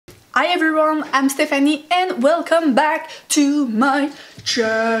Hi everyone, I'm Stephanie and welcome back to my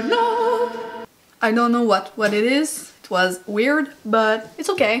channel. I don't know what it is. It was weird, but it's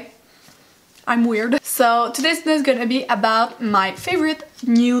okay. I'm weird. So today's video is gonna be about my favorite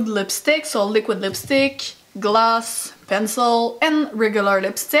nude lipstick. So liquid lipstick, gloss, pencil, and regular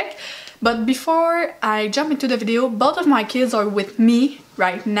lipstick. But before I jump into the video, both of my kids are with me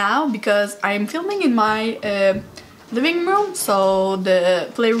right now because I'm filming in my living room, so the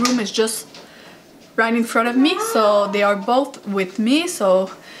playroom is just right in front of me, so they are both with me,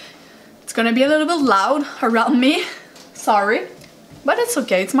 so it's gonna be a little bit loud around me. Sorry, but it's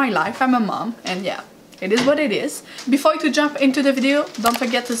okay, it's my life, I'm a mom, and yeah, it is what it is. Before to jump into the video, don't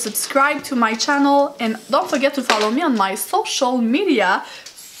forget to subscribe to my channel and don't forget to follow me on my social media.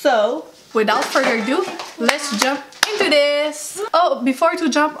 So without further ado, let's jump into this. Oh, before to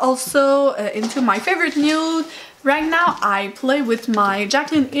jump also into my favorite nude, right now I play with my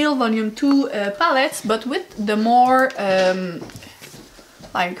Jaclyn Hill Volume 2 palettes, but with the more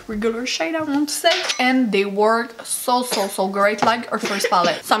like regular shade, I want to say, and they work so great like our first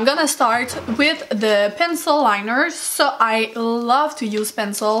palette. So I'm gonna start with the pencil liners. So I love to use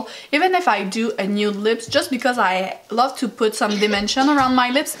pencil even if I do a nude lips, just because I love to put some dimension around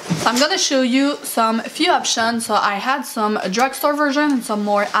my lips. So I'm gonna show you some few options. So I had some drugstore version and some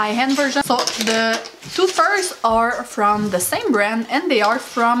more high-end version. So the two first are from the same brand and they are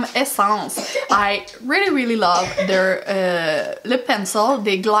from Essence. I really love their lip pencil.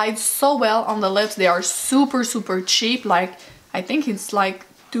 They glide so well on the lips. They are super cheap, like I think it's like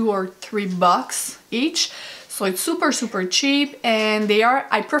 $2 or $3 each, so it's super cheap. And they are,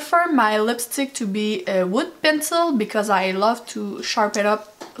 I prefer my lipstick to be a wood pencil because I love to sharpen it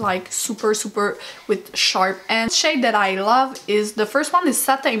up like super with sharp. And the shade that I love is, the first one is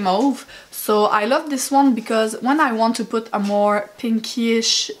Satin Mauve. So I love this one because when I want to put a more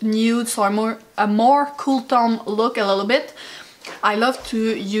pinkish nude, so a more cool tone look a little bit, I love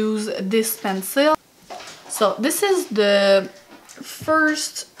to use this pencil. So this is the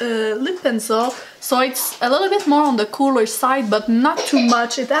first lip pencil. So it's a little bit more on the cooler side, but not too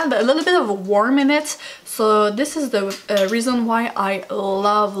much. It had a little bit of a warm in it. So this is the reason why I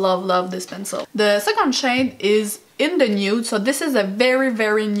love this pencil. The second shade is in the nude. So this is a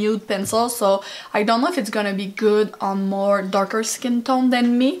very nude pencil. So I don't know if it's gonna be good on more darker skin tone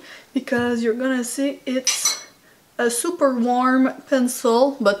than me, because you're gonna see it's a super warm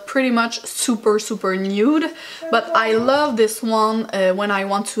pencil, but pretty much super nude. But I love this one when I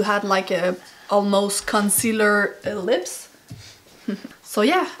want to have like a almost concealer lips. So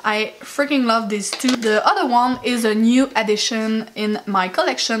yeah, I freaking love these two. The other one is a new addition in my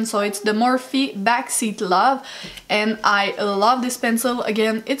collection, so it's the Morphe Backseat Love, and I love this pencil.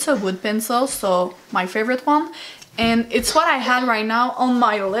 Again, it's a wood pencil, so my favorite one, and it's what I had right now on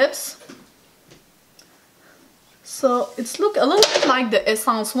my lips. So it's look a little bit like the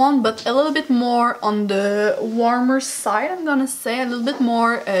Essence one, but a little bit more on the warmer side, I'm gonna say, a little bit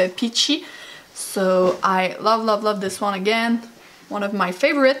more peachy. So I love this one again, one of my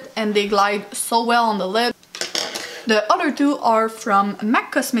favorite, and they glide so well on the lip. The other two are from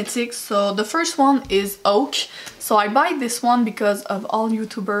MAC Cosmetics. So the first one is Oak. So I buy this one because of all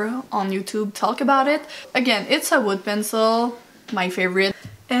YouTubers on YouTube talk about it. Again, it's a wood pencil, my favorite.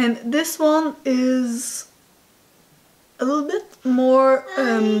 And this one is a little bit more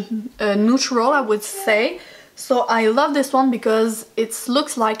neutral, I would say. So I love this one because it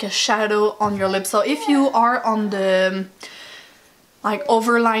looks like a shadow on your lips. So if you are on the like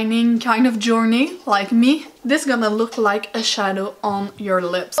overlining kind of journey like me, this is gonna look like a shadow on your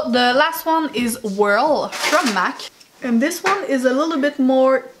lips. The last one is Whirl from MAC, and this one is a little bit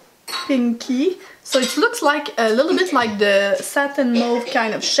more pinky. So it looks like a little bit like the Satin Mauve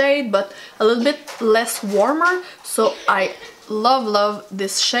kind of shade, but a little bit less warmer. So I love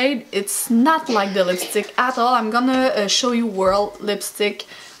this shade. It's not like the lipstick at all. I'm gonna show you Whirl lipstick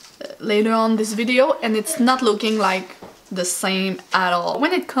later on this video, and it's not looking like the same at all.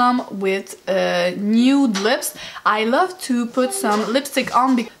 When it comes with nude lips, I love to put some lipstick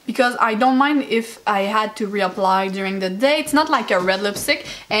on because I don't mind if I had to reapply during the day. It's not like a red lipstick,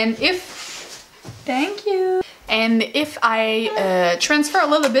 and thank you. And if I transfer a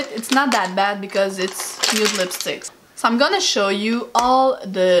little bit, it's not that bad because it's nude lipsticks. So I'm gonna show you all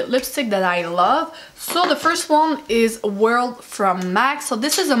the lipstick that I love. So the first one is Whirl from MAC. So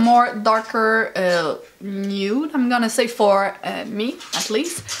this is a more darker nude, I'm gonna say, for me at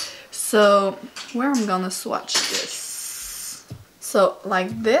least. So where I'm gonna swatch this. So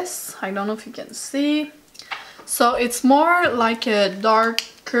like this, I don't know if you can see. So it's more like a dark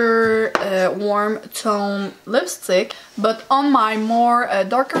darker warm tone lipstick, but on my more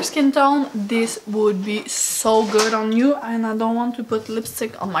darker skin tone this would be so good on you, and I don't want to put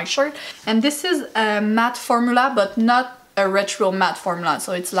lipstick on my shirt. And this is a matte formula, but not a retro matte formula,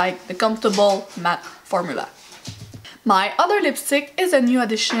 so it's like the comfortable matte formula. My other lipstick is a new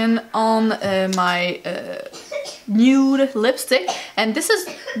addition on my nude lipstick, and this is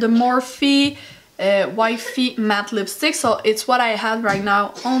the Morphe Wifey matte lipstick. So it's what I have right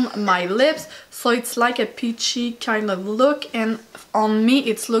now on my lips, so it's like a peachy kind of look, and on me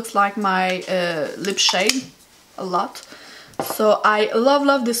it looks like my lip shade a lot. So I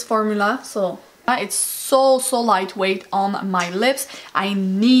love this formula. So it's so lightweight on my lips. I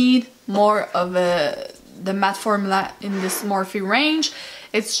need more of the matte formula in this Morphe range.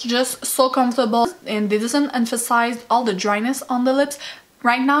 It's just so comfortable, and it doesn't emphasize all the dryness on the lips.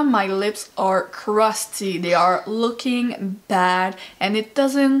 Right now my lips are crusty, they are looking bad, and it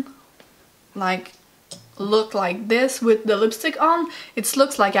doesn't like look like this with the lipstick on. It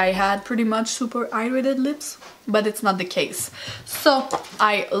looks like I had pretty much super hydrated lips, but it's not the case. So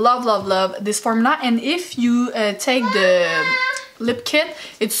I love this formula, and if you take the lip kit,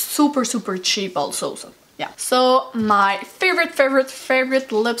 it's super cheap also. So yeah. So my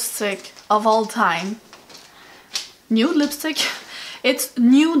favorite lipstick of all time, nude lipstick, it's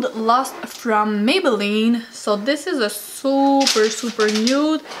Nude Lust from Maybelline. So this is a super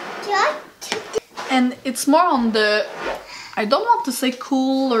nude, and it's more on the, I don't want to say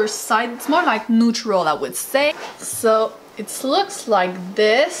cooler side, it's more like neutral, I would say. So it looks like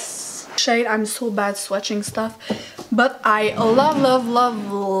this shade. I'm so bad swatching stuff, but I love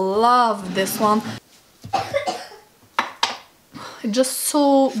this one. It's just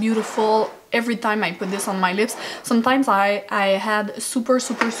so beautiful every time I put this on my lips. Sometimes I had super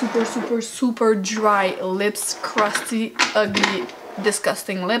dry lips, crusty, ugly,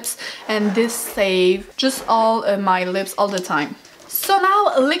 disgusting lips, and this saves just all my lips all the time. So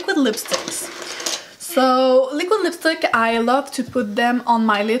now liquid lipsticks. So liquid lipstick, I love to put them on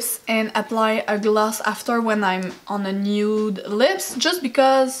my lips and apply a gloss after when I'm on a nude lips, just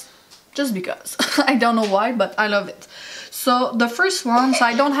because I don't know why, but I love it. So the first one, so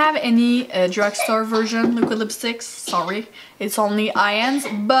I don't have any drugstore version liquid lipsticks, sorry, it's only high-ends,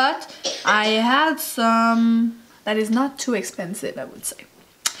 but I had some that is not too expensive, I would say.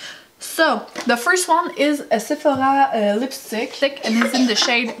 So the first one is a Seohora lipstick, and it's in the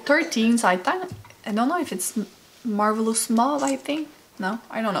shade 13, so I don't know if it's Marvelous Mauve, I think. No,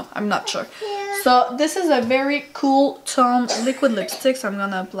 I don't know, I'm not sure. So this is a very cool tone liquid lipstick, so I'm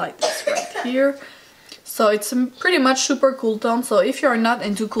gonna apply this right here. So it's a pretty much super cool tone, so if you're not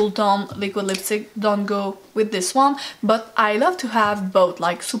into cool tone liquid lipstick, don't go with this one. But I love to have both,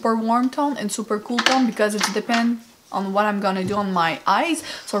 like super warm tone and super cool tone, because it depends on what I'm gonna do on my eyes.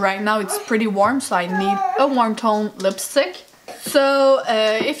 So right now it's pretty warm, so I need a warm tone lipstick. So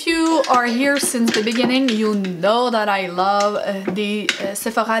if you are here since the beginning, you know that I love the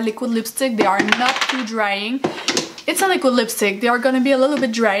Seohora liquid lipstick. They are not too drying. It's a liquid lipstick, they are gonna be a little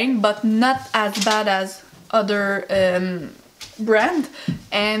bit drying, but not as bad as other brand,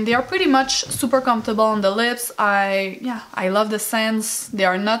 and they are pretty much super comfortable on the lips. I love the scents. They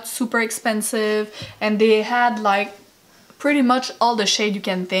are not super expensive, and they had like pretty much all the shade you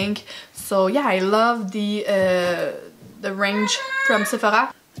can think. So yeah, I love the range from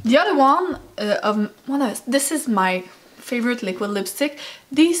Seohora. The other one this is my favorite liquid lipstick.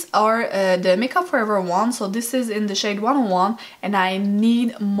 These are the Makeup Forever one, so this is in the shade 101, and I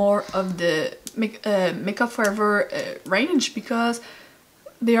need more of the Makeup Forever range because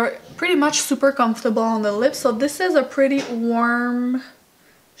they are pretty much super comfortable on the lips. So this is a pretty warm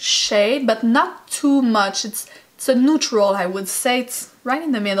shade, but not too much. It's a neutral, I would say. It's right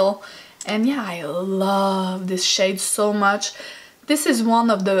in the middle, and yeah, I love this shade so much. This is one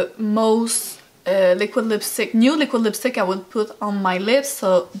of the most new liquid lipstick I would put on my lips.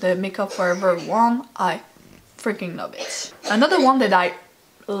 So the Makeup Forever one, I freaking love it. Another one that I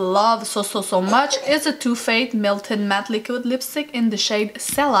love so much is a Too Faced Melted Matte liquid lipstick in the shade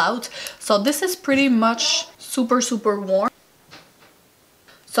Sellout. So this is pretty much super warm.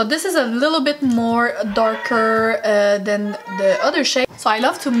 So this is a little bit more darker than the other shade. So I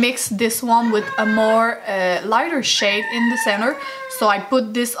love to mix this one with a more lighter shade in the center. So I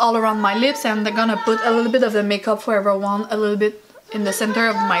put this all around my lips, and I'm gonna put a little bit of the Makeup Forever one a little bit in the center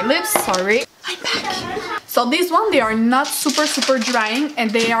of my lips. Sorry, I'm back. So these one, they are not super drying, and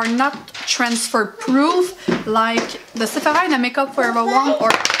they are not transfer proof like the Sephora and the Makeup Forever one.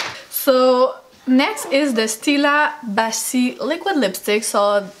 So next is the Stila Bacci liquid lipstick.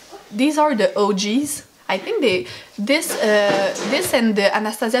 So these are the OGs. I think this and the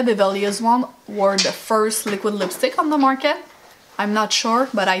Anastasia Beverly Hills one were the first liquid lipstick on the market. I'm not sure,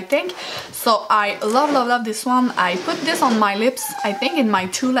 but I think. So I love this one. I put this on my lips, I think in my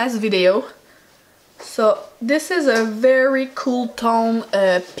last video. So this is a very cool tone,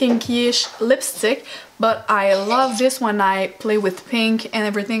 pinkish lipstick, but I love this when I play with pink and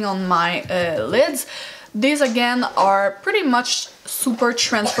everything on my lids. These again are pretty much super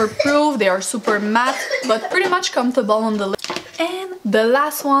transfer proof, they are super matte, but pretty much comfortable on the lips. And the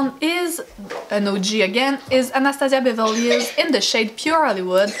last one is an OG again, is Anastasia Beverly Hills in the shade Pure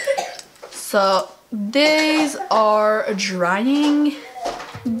Hollywood. So these are drying,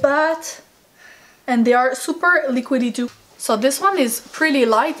 and they are super liquidy too. So this one is pretty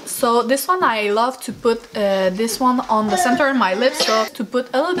light, so this one I love to put this one on the center of my lips, so to put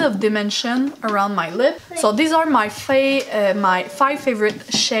a little bit of dimension around my lip. So these are my 5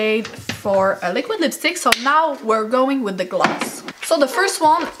 favorite shade for a liquid lipstick. So now we're going with the gloss. So the first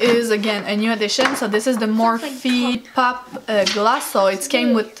one is again a new addition, so this is the Morphe Pop gloss, so it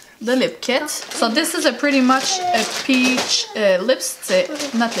came with the lip kit. So this is a pretty much a peach lipstick,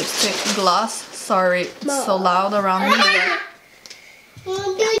 not lipstick, gloss. Sorry, it's so loud around me.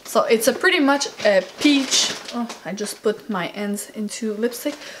 So it's a pretty much a peach. Oh, I just put my hands into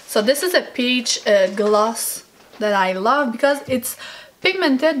lipstick. So this is a peach gloss that I love because it's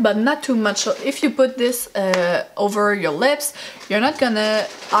pigmented but not too much. So if you put this over your lips, you're not gonna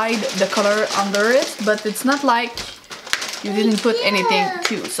hide the color under it, but it's not like you didn't put anything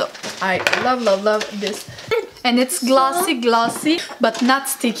too. So I love this. And it's glossy, but not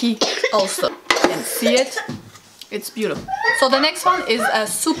sticky also. You can see it. It's beautiful. So the next one is a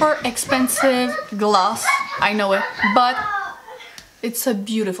super expensive gloss. I know it, but it's a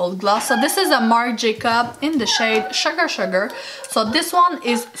beautiful gloss. So this is a Marc Jacob in the shade Sugar. So this one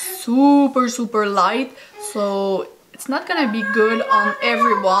is super light, so it's not gonna be good on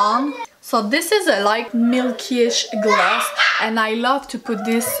everyone. So this is a like milky-ish gloss, and I love to put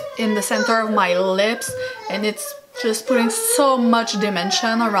this in the center of my lips, and it's just putting so much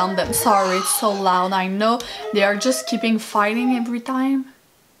dimension around them. Sorry, it's so loud, I know. They are just keeping fighting every time.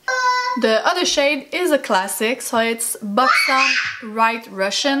 The other shade is a classic, so it's Buxom White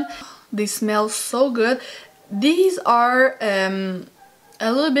Russian. They smell so good. These are a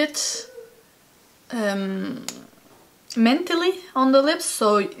little bit mentally on the lips,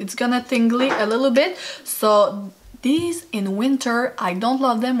 so it's gonna tingly a little bit. So these in winter, I don't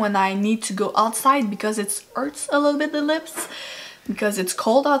love them when I need to go outside because it hurts a little bit the lips because it's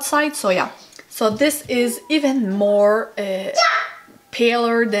cold outside. So yeah, so this is even more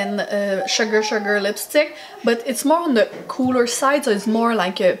paler than Sugar lipstick, but it's more on the cooler side, so it's more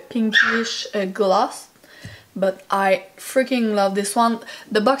like a pinkish gloss. But I freaking love this one.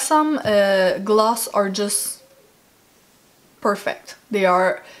 The Buxom gloss are just perfect. They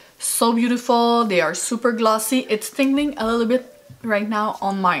are so beautiful, they are super glossy. It's tingling a little bit right now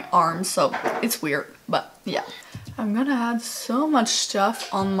on my arm, so it's weird, but yeah. I'm gonna add so much stuff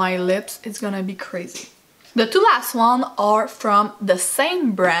on my lips, it's gonna be crazy. The two last ones are from the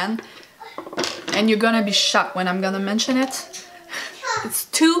same brand, and you're gonna be shocked when I'm gonna mention it. It's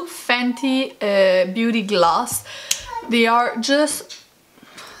two Fenty beauty gloss. They are just...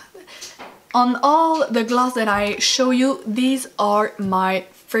 On all the gloss that I show you, these are my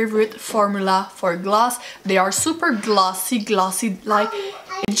favorite formula for gloss. They are super glossy, like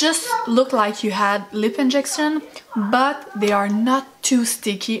it just look like you had lip injection, but they are not too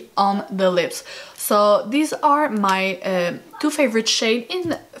sticky on the lips. So these are my two favorite shade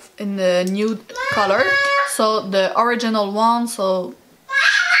in the nude color. So the original one, so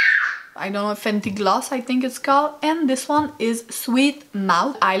I don't know, Fenty Gloss I think it's called, and this one is Sweet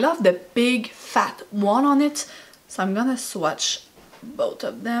Mouth. I love the big fat one on it, so I'm gonna swatch both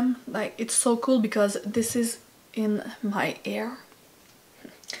of them. Like, it's so cool because this is in my hair.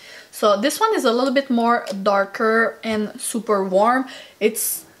 So this one is a little bit more darker and super warm.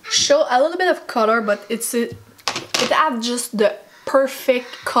 It's show a little bit of color, but it has just the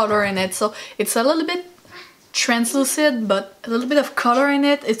perfect color in it. So it's a little bit translucent, but a little bit of color in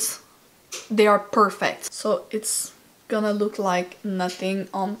it. They are perfect. So it's gonna look like nothing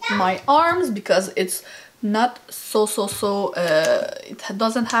on my arms because it's not it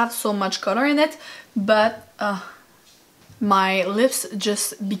doesn't have so much color in it, but my lips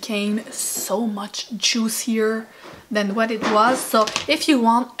just became so much juicier than what it was. So if you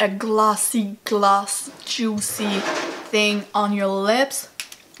want a glossy, juicy thing on your lips,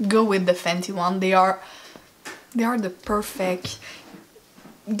 go with the Fenty one. They are the perfect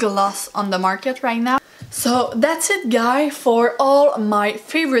gloss on the market right now. So that's it, guys, for all my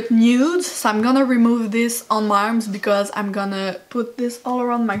favorite nudes. So I'm gonna remove this on my arms because I'm gonna put this all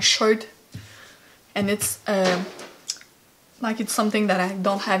around my shirt, and it's like it's something that I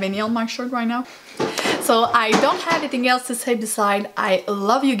don't have any on my shirt right now. So I don't have anything else to say beside I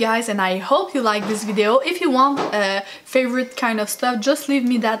love you guys, and I hope you like this video. If you want favorite kind of stuff, just leave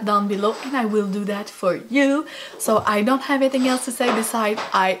me that down below and I will do that for you. So I don't have anything else to say beside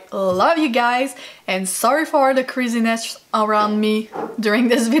I love you guys, and sorry for the craziness around me during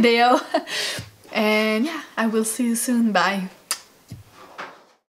this video. And yeah, I will see you soon. Bye.